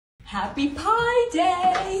Happy Pie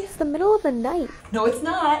Day! It's the middle of the night. No, it's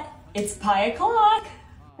not. It's pie o'clock.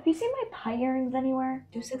 Have you seen my pie earrings anywhere?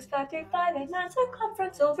 2, 6, 5, 3, 5, 8, 9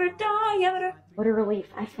 circumference over diameter. What a relief,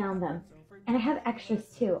 I found them. And I have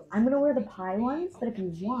extras too. I'm gonna wear the pie ones, but if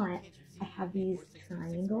you want, I have these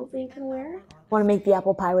triangles that you can wear. Want to make the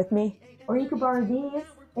apple pie with me? Or you could borrow these.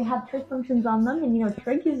 They have trig functions on them, and you know,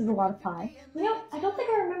 trig uses a lot of pie. You know, I don't think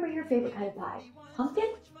I remember your favorite kind of pie.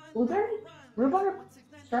 Pumpkin? Blueberry? Rhubarb?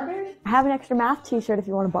 Strawberry? I have an extra math t-shirt if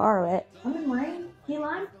you want to borrow it. Lemon meringue? Key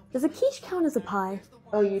lime? Does a quiche count as a pie?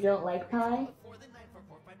 Oh, you don't like pie?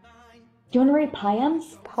 Do you want to read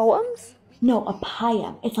piems? Poems? No, a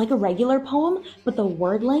piem. It's like a regular poem, but the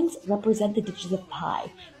word lengths represent the digits of pi.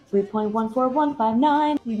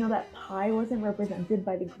 3.14159. You know that pi wasn't represented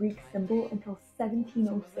by the Greek symbol until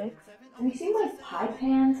 1706? Have you seen my pie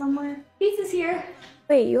pan somewhere? Pizza's here.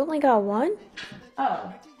 Wait, you only got one?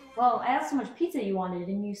 Oh, well, I asked how much pizza you wanted,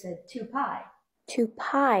 and you said 2 pie. 2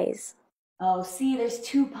 pies. Oh, see, there's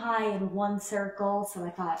 2 pie in one circle, so I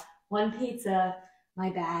thought 1 pizza. My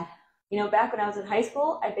bad. You know, back when I was in high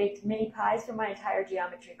school, I baked mini pies for my entire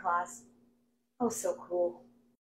geometry class. Oh, so cool.